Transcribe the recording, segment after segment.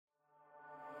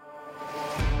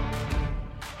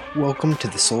Welcome to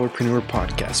the Solarpreneur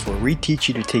Podcast, where we teach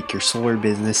you to take your solar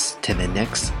business to the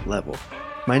next level.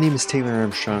 My name is Taylor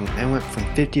Armstrong. I went from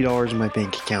 $50 in my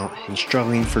bank account and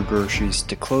struggling for groceries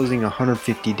to closing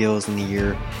 150 deals in a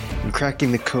year and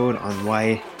cracking the code on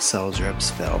why sales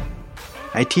reps fail.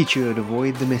 I teach you how to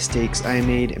avoid the mistakes I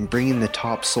made and bring in the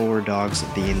top solar dogs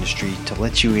of the industry to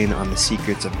let you in on the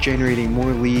secrets of generating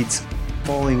more leads,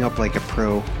 following up like a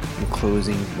pro, and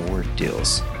closing more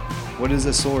deals. What is a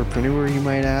solarpreneur, you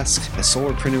might ask? A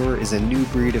solarpreneur is a new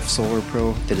breed of solar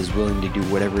pro that is willing to do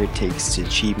whatever it takes to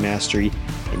achieve mastery,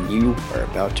 and you are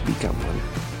about to become one.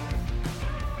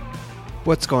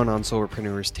 What's going on,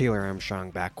 solarpreneurs? Taylor Armstrong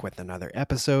back with another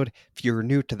episode. If you're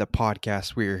new to the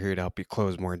podcast, we are here to help you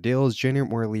close more deals,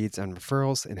 generate more leads and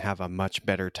referrals, and have a much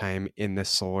better time in the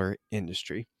solar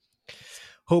industry.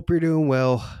 Hope you're doing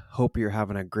well. Hope you're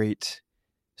having a great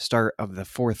start of the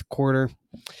fourth quarter.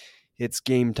 It's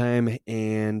game time,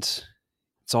 and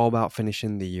it's all about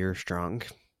finishing the year strong.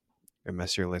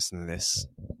 Unless you're listening to this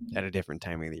at a different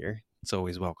time of the year, it's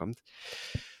always welcomed.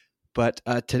 But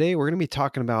today we're going to be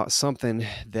talking about something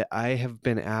that I have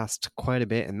been asked quite a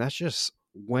bit, and that's just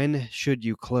when should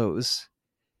you close?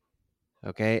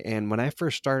 Okay, and when I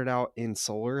first started out in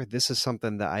solar, this is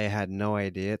something that I had no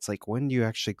idea. It's like, when do you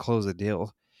actually close a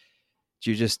deal? Do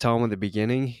you just tell them at the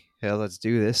beginning, hey, let's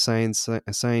do this, sign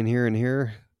here and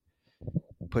here?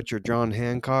 Put your John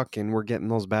Hancock, and we're getting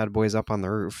those bad boys up on the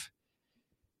roof.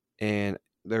 And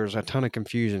there's a ton of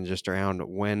confusion just around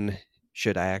when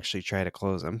should I actually try to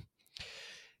close them.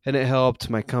 And it helped.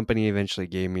 My company eventually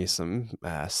gave me some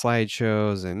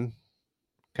slideshows and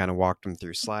kind of walked them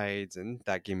through slides, and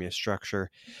that gave me a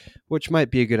structure, which might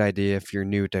be a good idea if you're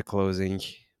new to closing.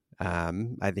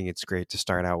 I think it's great to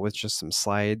start out with just some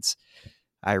slides.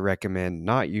 I recommend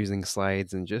not using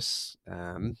slides and just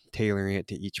tailoring it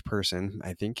to each person.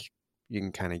 I think you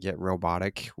can kind of get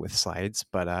robotic with slides,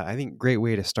 but I think great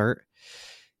way to start,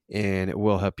 and it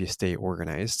will help you stay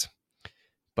organized.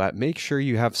 But make sure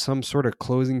you have some sort of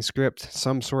closing script,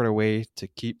 some sort of way to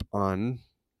keep on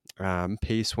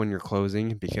pace when you're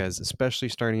closing, because especially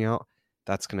starting out,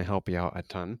 that's going to help you out a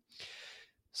ton.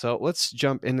 So let's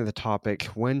jump into the topic.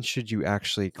 When should you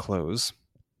actually close?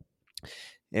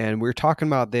 And we're talking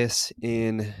about this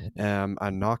in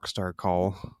a Knockstar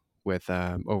call with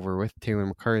over with Taylor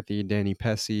McCarthy, Danny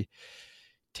Pesci.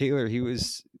 Taylor, he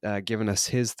was giving us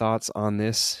his thoughts on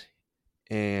this,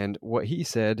 and what he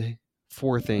said,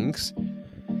 4 things.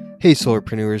 Hey,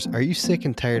 solarpreneurs, are you sick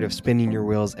and tired of spinning your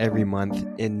wheels every month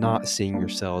and not seeing your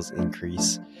sales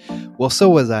increase? Well, so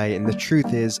was I, and the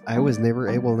truth is, I was never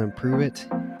able to improve it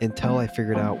until I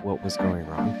figured out what was going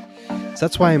wrong. So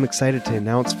that's why I'm excited to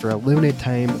announce, for a limited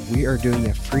time, we are doing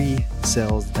a free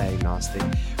sales diagnostic.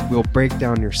 We'll break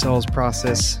down your sales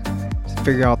process,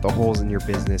 figure out the holes in your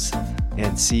business,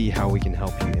 and see how we can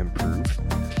help you improve.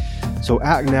 So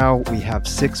act now. We have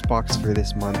 6 spots for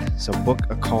this month, so book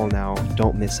a call now.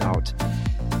 Don't miss out.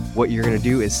 What you're going to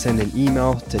do is send an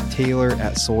email to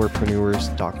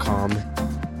taylor@solarpreneurs.com.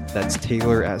 That's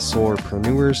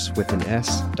taylor@solarpreneurs with an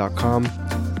S.com.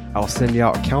 I'll send you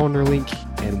out a calendar link,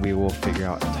 and we will figure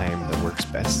out a time that works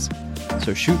best.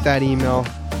 So shoot that email,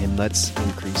 and let's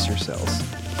increase your sales.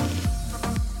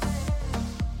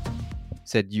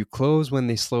 Said you close when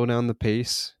they slow down the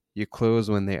pace. You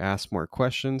close when they ask more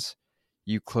questions.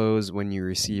 You close when you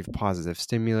receive positive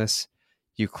stimulus.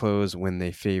 You close when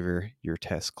they favor your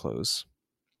test close.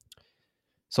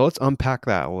 So let's unpack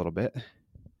that a little bit.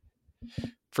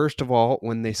 First of all,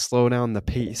 when they slow down the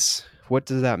pace, what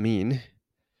does that mean?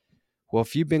 Well,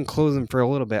 if you've been closing for a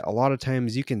little bit, a lot of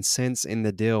times you can sense in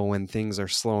the deal when things are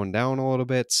slowing down a little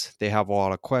bit. They have a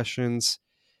lot of questions,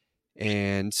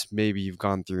 and maybe you've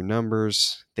gone through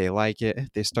numbers. They like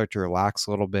it. They start to relax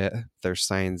a little bit. There's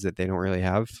signs that they don't really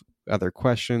have other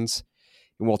questions.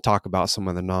 And we'll talk about some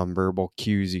of the nonverbal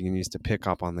cues you can use to pick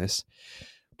up on this.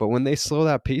 But when they slow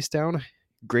that pace down,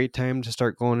 great time to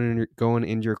start going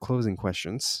into your closing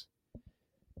questions.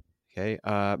 Okay,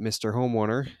 Mr.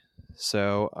 Homeowner.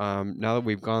 So now that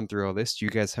we've gone through all this, do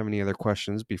you guys have any other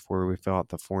questions before we fill out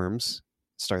the forms,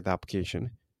 start the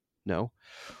application? No.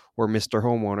 Or Mr.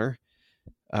 Homeowner.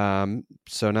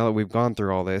 So now that we've gone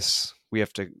through all this, we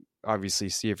have to obviously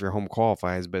see if your home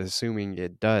qualifies, but assuming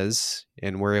it does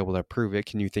and we're able to prove it,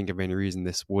 can you think of any reason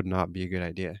this would not be a good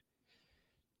idea?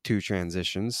 2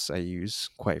 transitions I use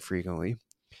quite frequently.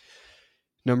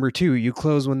 Number 2, you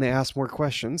close when they ask more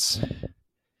questions,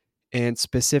 and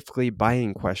specifically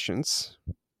buying questions.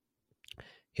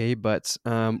 Okay, but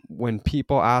when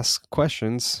people ask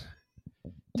questions,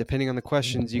 depending on the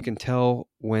questions, you can tell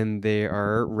when they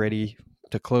are ready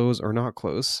to close or not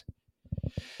close.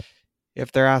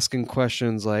 If they're asking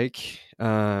questions like,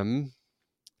 why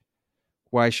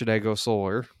should I go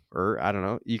solar? Or I don't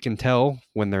know, you can tell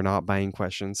when they're not buying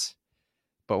questions.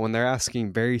 But when they're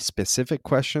asking very specific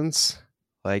questions,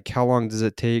 like how long does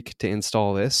it take to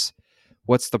install this?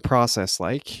 What's the process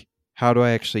like? How do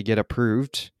I actually get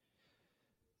approved?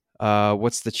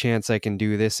 What's the chance I can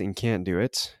do this and can't do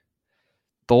it?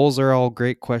 Those are all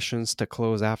great questions to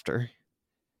close after.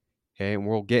 Okay, and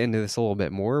we'll get into this a little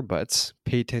bit more, but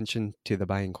pay attention to the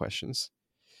buying questions.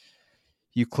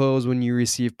 You close when you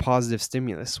receive positive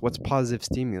stimulus. What's positive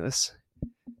stimulus?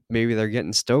 Maybe they're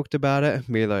getting stoked about it.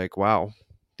 Maybe they're like, wow,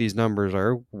 these numbers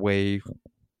are way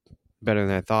better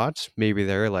than I thought. Maybe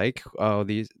they're like, oh,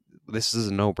 this is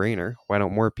a no-brainer. Why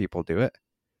don't more people do it?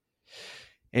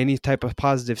 Any type of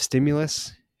positive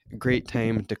stimulus, great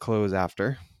time to close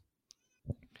after.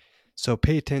 So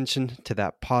pay attention to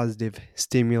that positive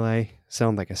stimuli.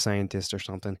 Sound like a scientist or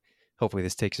something. Hopefully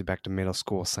this takes you back to middle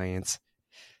school science.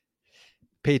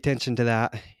 Pay attention to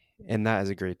that, and that is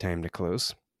a great time to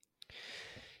close.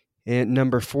 And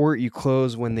number 4, you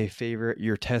close when they favor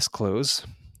your test close,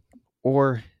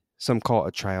 or some call it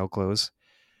a trial close.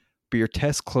 But your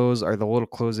test close are the little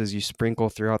closes you sprinkle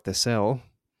throughout the cell.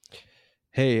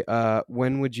 Hey,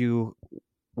 when do you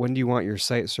want your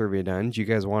site survey done? Do you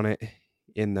guys want it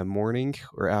in the morning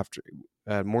or after?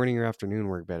 Morning or afternoon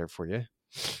work better for you?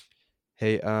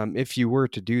 Hey, if you were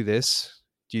to do this,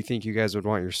 do you think you guys would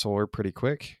want your solar pretty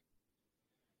quick?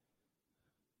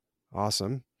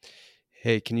 Awesome.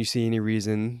 Hey, can you see any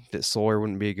reason that solar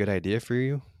wouldn't be a good idea for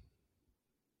you?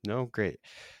 No? Great.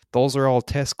 Those are all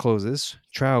test closes,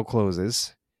 trial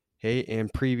closes. Hey, in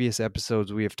previous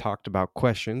episodes, we have talked about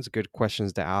questions, good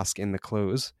questions to ask in the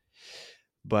close.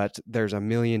 But there's a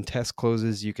million test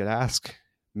closes you could ask,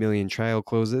 million trial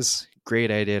closes.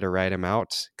 Great idea to write them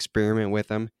out, experiment with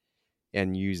them,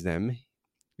 and use them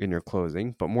in your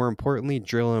closing. But more importantly,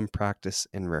 drill them, practice,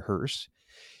 and rehearse.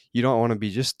 You don't want to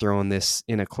be just throwing this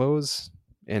in a close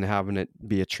and having it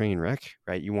be a train wreck,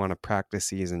 right? You want to practice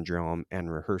these and drill them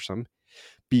and rehearse them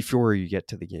before you get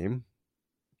to the game,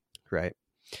 right?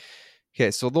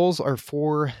 Okay, so those are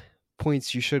 4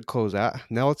 points you should close at.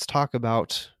 Now let's talk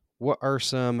about what are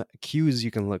some cues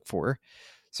you can look for.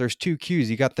 So there's 2 cues.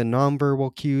 You got the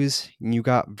nonverbal cues and you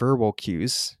got verbal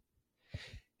cues.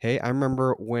 Hey, I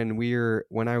remember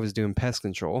when I was doing pest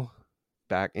control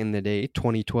back in the day,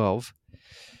 2012,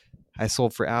 I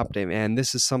sold for Aptim, and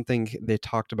this is something they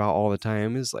talked about all the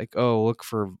time is like, oh, look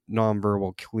for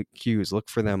nonverbal cues. Look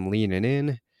for them leaning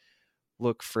in.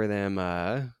 Look for them,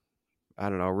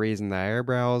 raising the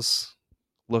eyebrows,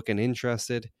 looking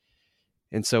interested.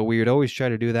 And so we would always try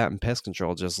to do that in pest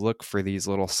control. Just look for these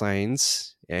little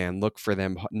signs and look for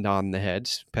them nodding the head.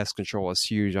 Pest control is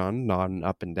huge on nodding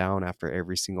up and down after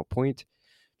every single point,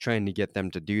 trying to get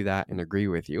them to do that and agree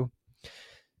with you.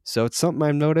 So it's something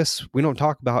I've noticed we don't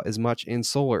talk about as much in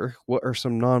solar. What are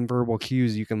some nonverbal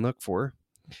cues you can look for?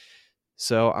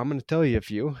 So I'm going to tell you a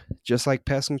few. Just like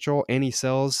pest control, any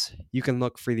cells, you can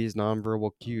look for these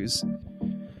nonverbal cues.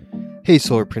 Hey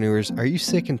solarpreneurs, are you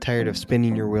sick and tired of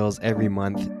spinning your wheels every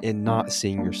month and not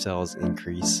seeing your sales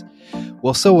increase?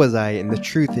 Well, so was I, and the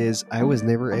truth is I was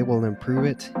never able to improve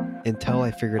it until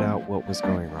I figured out what was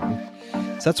going wrong.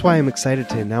 So that's why I'm excited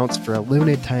to announce for a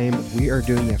limited time we are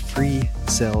doing a free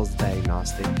sales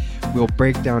diagnostic. We'll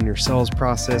break down your sales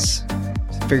process,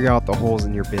 figure out the holes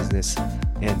in your business,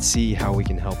 and see how we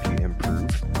can help you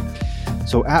improve.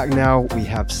 So at now, we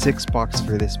have 6 spots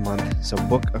for this month, so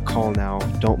book a call now,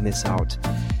 don't miss out.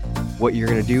 What you're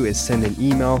going to do is send an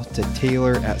email to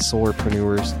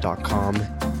taylor@solarpreneurs.com.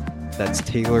 That's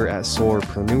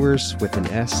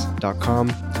taylor@solarpreneurs.com.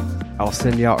 I'll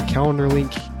send you out a calendar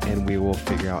link, and we will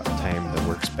figure out a time that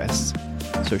works best.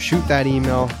 So shoot that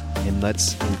email, and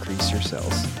let's increase your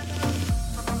sales.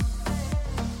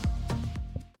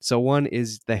 So one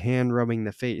is the hand rubbing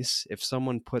the face. If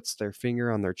someone puts their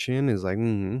finger on their chin, is like,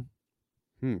 when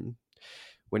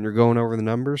you're going over the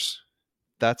numbers,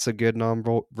 that's a good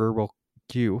nonverbal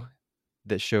cue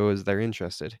that shows they're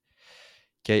interested.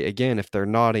 Okay, again, if they're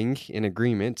nodding in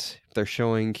agreement, if they're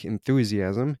showing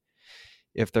enthusiasm,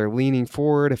 if they're leaning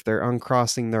forward, if they're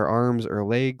uncrossing their arms or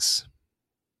legs,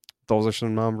 those are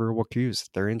some nonverbal cues.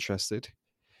 They're interested.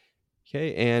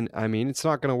 Okay, and I mean, it's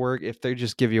not going to work if they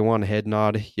just give you one head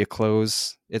nod, you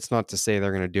close. It's not to say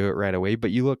they're going to do it right away,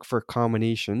 but you look for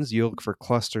combinations. You look for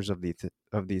clusters of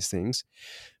these things.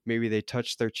 Maybe they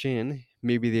touch their chin.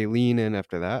 Maybe they lean in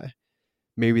after that.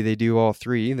 Maybe they do all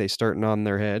 3. They start nodding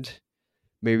their head.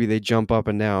 Maybe they jump up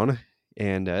and down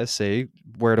and say,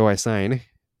 where do I sign?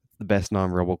 The best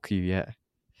nonverbal cue yet.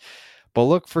 But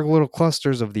look for little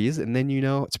clusters of these, and then you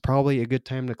know it's probably a good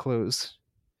time to close.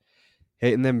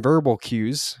 Okay, and then verbal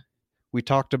cues. We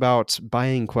talked about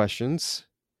buying questions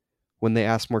when they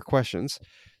ask more questions.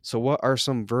 So what are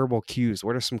some verbal cues?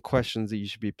 What are some questions that you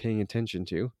should be paying attention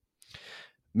to?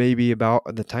 Maybe about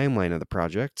the timeline of the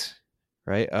project,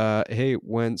 right? Hey,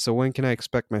 when can I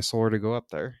expect my solar to go up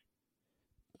there?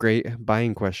 Great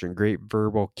buying question, great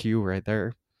verbal cue right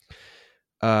there.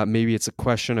 Maybe it's a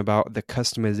question about the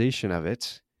customization of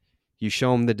it. You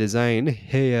show them the design.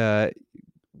 Hey,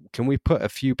 can we put a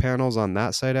few panels on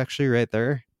that side actually right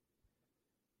there?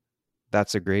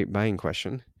 That's a great buying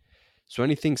question. So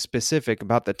anything specific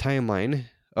about the timeline?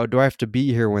 Oh, do I have to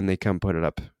be here when they come put it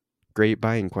up? Great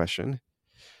buying question.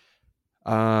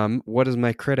 What does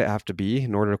my credit have to be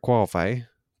in order to qualify?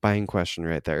 Buying question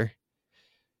right there.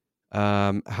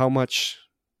 How much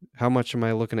am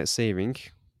I looking at saving?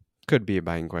 Could be a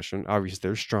buying question. Obviously,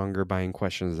 there's stronger buying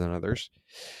questions than others.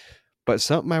 But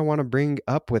something I want to bring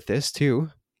up with this too.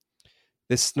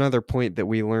 This is another point that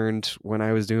we learned when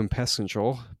I was doing pest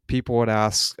control. People would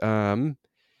ask,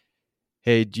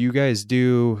 hey, do you guys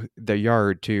do the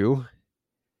yard too?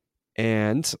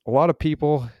 And a lot of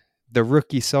people, the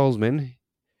rookie salesman,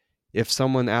 if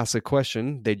someone asks a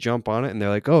question, they jump on it and they're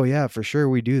like, oh, yeah, for sure,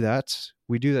 we do that.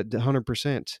 We do that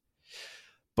 100%.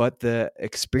 But the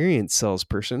experienced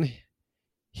salesperson,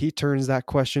 he turns that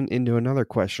question into another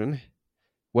question.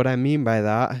 What I mean by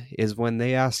that is when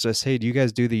they asked us, hey, do you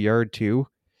guys do the yard too?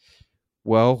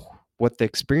 Well, what the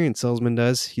experienced salesman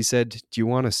does, he said, do you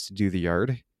want us to do the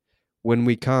yard? When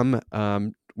we come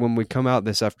out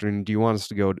this afternoon, do you want us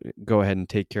to go ahead and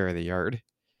take care of the yard?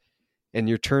 And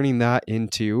you're turning that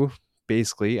into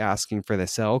basically asking for the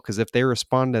sell, because if they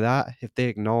respond to that, if they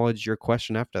acknowledge your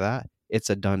question after that, it's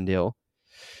a done deal.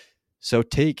 So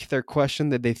take their question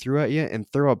that they threw at you and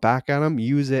throw it back at them.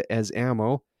 Use it as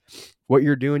ammo. What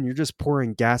you're doing, you're just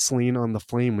pouring gasoline on the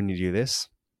flame when you do this.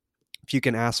 If you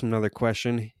can ask them another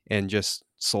question and just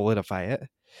solidify it.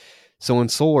 So in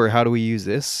solar, how do we use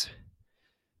this?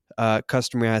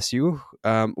 Customer asks you,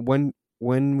 when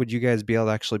would you guys be able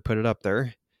to actually put it up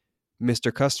there?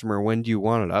 Mr. Customer, when do you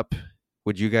want it up?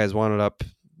 Would you guys want it up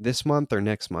this month or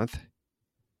next month?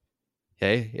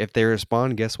 Okay, if they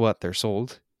respond, guess what? They're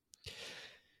sold.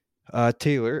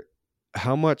 Taylor,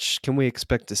 how much can we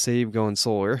expect to save going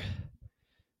solar?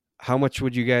 How much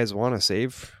would you guys want to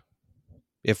save?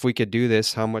 If we could do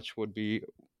this, how much would be,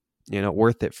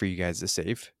 worth it for you guys to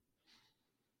save?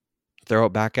 Throw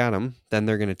it back at them. Then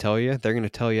they're going to tell you. They're going to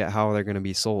tell you how they're going to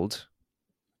be sold.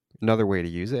 Another way to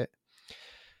use it.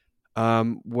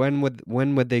 When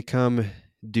would they come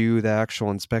do the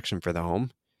actual inspection for the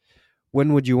home?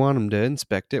 When would you want them to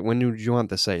inspect it? When would you want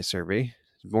the site survey?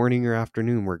 Morning or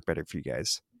afternoon work better for you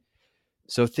guys.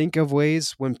 So think of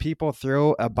ways when people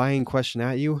throw a buying question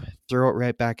at you, throw it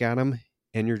right back at them,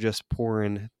 and you're just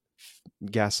pouring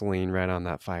gasoline right on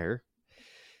that fire.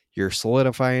 You're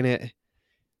solidifying it.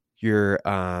 You're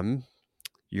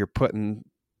putting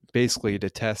basically to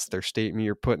test their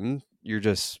statement. You're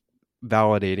just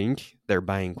validating their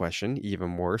buying question even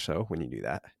more so when you do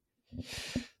that.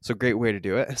 So great way to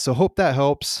do it. So hope that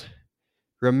helps.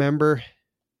 Remember,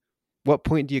 what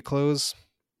point do you close?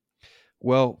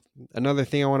 Well, another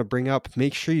thing I want to bring up,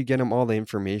 make sure you get them all the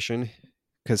information,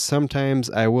 because sometimes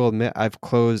I will admit I've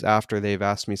closed after they've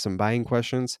asked me some buying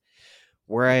questions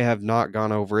where I have not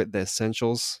gone over the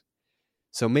essentials.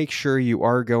 So make sure you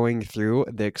are going through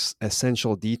the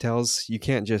essential details. You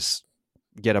can't just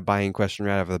get a buying question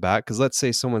right off the bat, because let's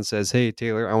say someone says, hey,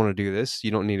 Taylor, I want to do this.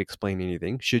 You don't need to explain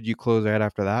anything. Should you close right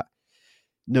after that?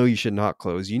 No, you should not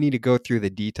close. You need to go through the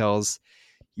details.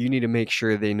 You need to make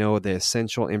sure they know the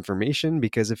essential information,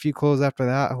 because if you close after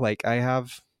that, like I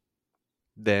have,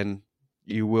 then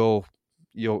you'll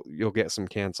get some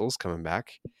cancels coming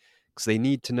back, because they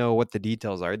need to know what the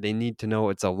details are. They need to know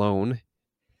it's a loan.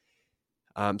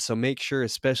 So make sure,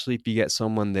 especially if you get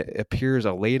someone that appears a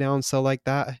laydown sell like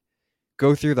that,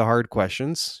 go through the hard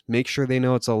questions. Make sure they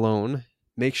know it's a loan.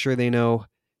 Make sure they know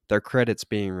their credit's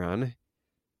being run.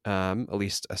 At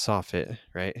least a soft hit,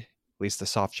 right? At least a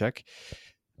soft check.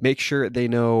 Make sure they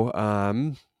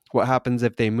know what happens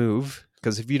if they move,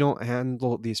 because if you don't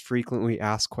handle these frequently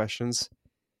asked questions,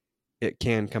 it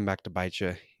can come back to bite you.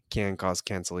 It can cause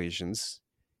cancellations.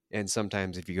 And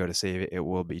sometimes if you go to save it, it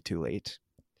will be too late.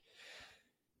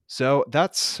 So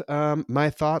that's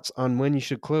my thoughts on when you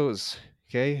should close.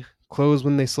 Okay, close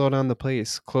when they slow down the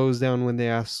pace. Close down when they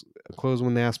ask. Close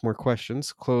when they ask more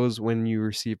questions. Close when you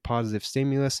receive positive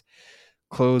stimulus.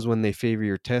 Close when they favor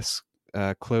your tests.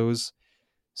 Close.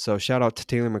 So shout out to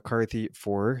Taylor McCarthy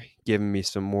for giving me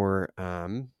some more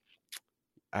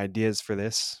ideas for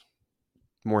this.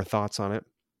 more thoughts on it.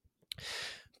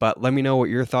 But let me know what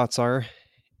your thoughts are.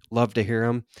 Love to hear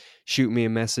them. Shoot me a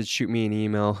message, shoot me an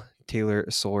email,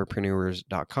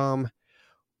 taylorsolarpreneurs.com,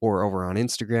 or over on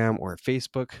Instagram or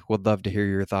Facebook. Would love to hear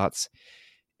your thoughts.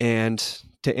 And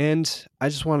to end, I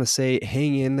just want to say,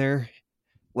 hang in there.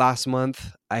 Last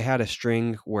month, I had a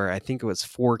string where I think it was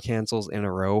 4 cancels in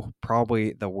a row,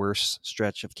 probably the worst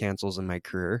stretch of cancels in my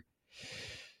career.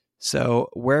 So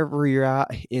wherever you're at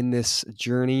in this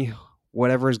journey,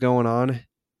 whatever is going on,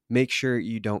 make sure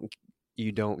you don't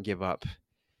give up.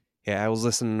 Yeah, I was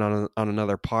listening on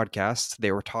another podcast.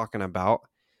 They were talking about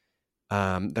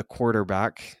the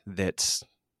quarterback that's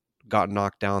got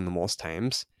knocked down the most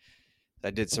times.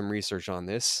 I did some research on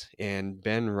this, and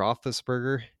Ben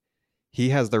Roethlisberger, he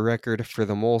has the record for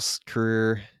the most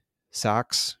career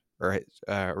sacks, or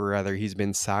rather, he's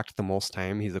been sacked the most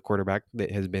time. He's the quarterback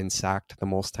that has been sacked the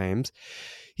most times.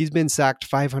 He's been sacked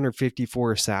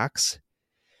 554 sacks.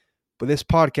 But this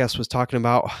podcast was talking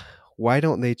about, why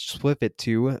don't they flip it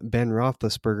to Ben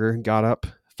Roethlisberger got up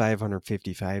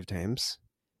 555 times.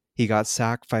 He got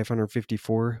sacked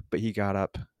 554, but he got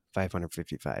up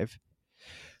 555.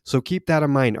 So keep that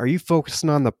in mind. Are you focusing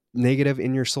on the negative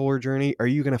in your solar journey? Are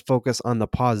you going to focus on the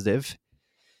positive?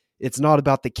 It's not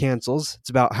about the cancels. It's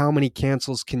about how many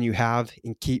cancels can you have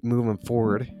and keep moving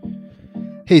forward.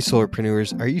 Hey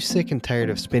solarpreneurs, are you sick and tired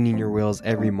of spinning your wheels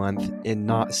every month and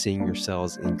not seeing your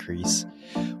sales increase?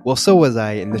 Well, so was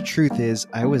I, and the truth is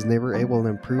I was never able to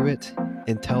improve it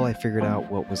until I figured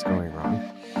out what was going wrong.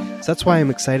 So that's why I'm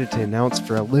excited to announce,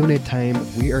 for a limited time,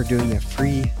 we are doing a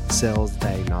free sales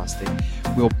diagnostic.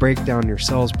 We'll break down your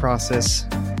sales process,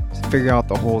 figure out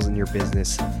the holes in your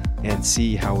business, and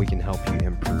see how we can help you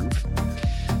improve.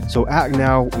 So act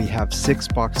now. We have 6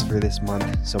 spots for this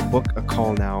month, so book a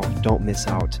call now. Don't miss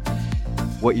out.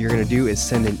 What you're going to do is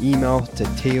send an email to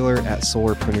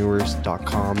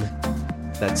taylor@solarpreneurs.com.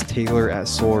 That's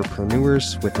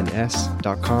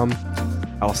taylor@solarpreneurs.com.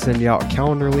 I'll send you out a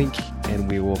calendar link, and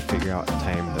we will figure out a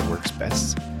time that works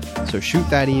best. So shoot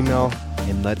that email,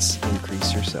 and let's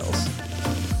increase your sales.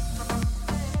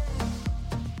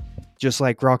 Just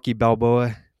like Rocky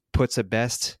Balboa puts it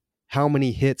best, how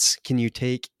many hits can you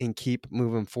take and keep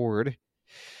moving forward?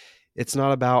 It's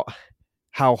not about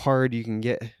how hard you can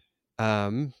get.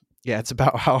 It's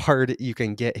about how hard you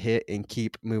can get hit and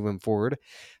keep moving forward.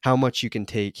 How much you can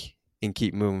take and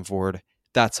keep moving forward.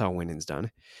 That's how winning's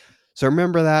done. So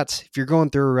remember that. If you're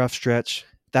going through a rough stretch,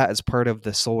 that is part of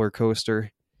the solar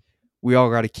coaster. We all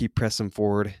got to keep pressing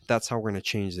forward. That's how we're going to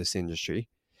change this industry.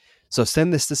 So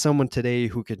send this to someone today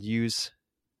who could use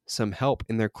some help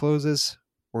in their closes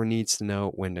or needs to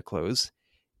know when to close.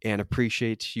 And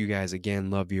appreciate you guys again.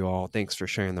 Love you all. Thanks for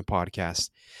sharing the podcast.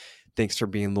 Thanks for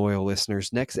being loyal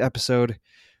listeners. Next episode,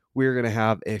 we're going to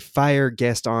have a fire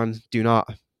guest on. Do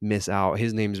not miss out.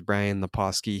 His name is Brian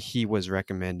Leposki. He was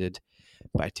recommended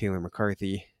by Taylor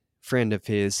McCarthy. Friend of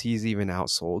his. He's even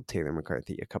outsold Taylor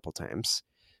McCarthy a couple times.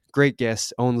 Great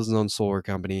guest. Owns his own solar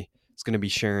company. It's going to be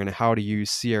sharing how to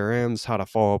use CRMs, how to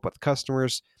follow up with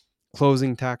customers,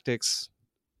 closing tactics,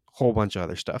 whole bunch of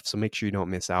other stuff. So make sure you don't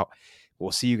miss out.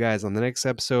 We'll see you guys on the next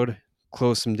episode.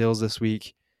 Close some deals this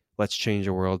week. Let's change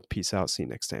the world. Peace out. See you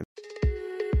next time.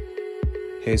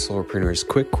 Hey Solarpreneurs,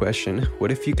 quick question.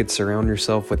 What if you could surround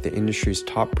yourself with the industry's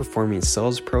top performing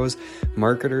sales pros,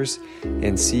 marketers,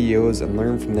 and CEOs and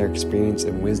learn from their experience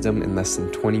and wisdom in less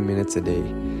than 20 minutes a day?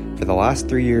 For the last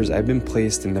 3 years, I've been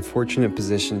placed in the fortunate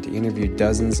position to interview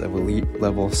dozens of elite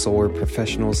level solar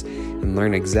professionals and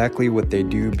learn exactly what they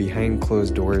do behind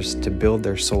closed doors to build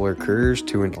their solar careers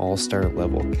to an all-star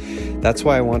level. That's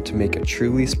why I want to make a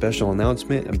truly special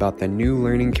announcement about the new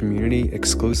learning community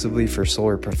exclusively for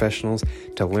solar professionals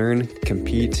to learn,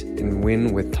 compete, and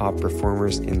win with top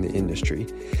performers in the industry.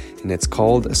 And it's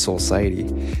called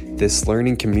Soulciety. This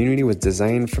learning community was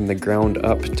designed from the ground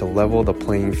up to level the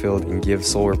playing field and give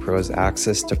solar pros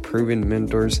access to proven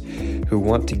mentors who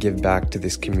want to give back to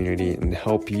this community and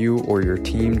help you or your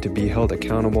team to be held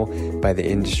accountable by the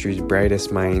industry's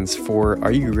brightest minds for,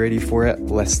 are you ready for it,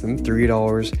 less than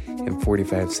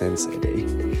 $3.45 a day.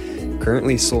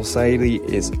 Currently, Soulciety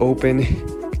is open,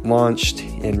 launched,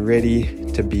 and ready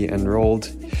to be enrolled.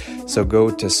 So go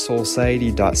to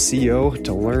soulciety.co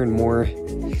to learn more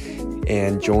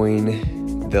and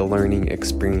join the learning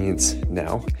experience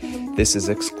now. This is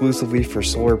exclusively for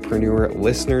Solarpreneur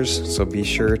listeners, so be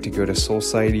sure to go to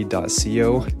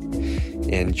soulciety.co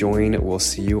and join. We'll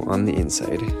see you on the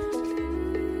inside.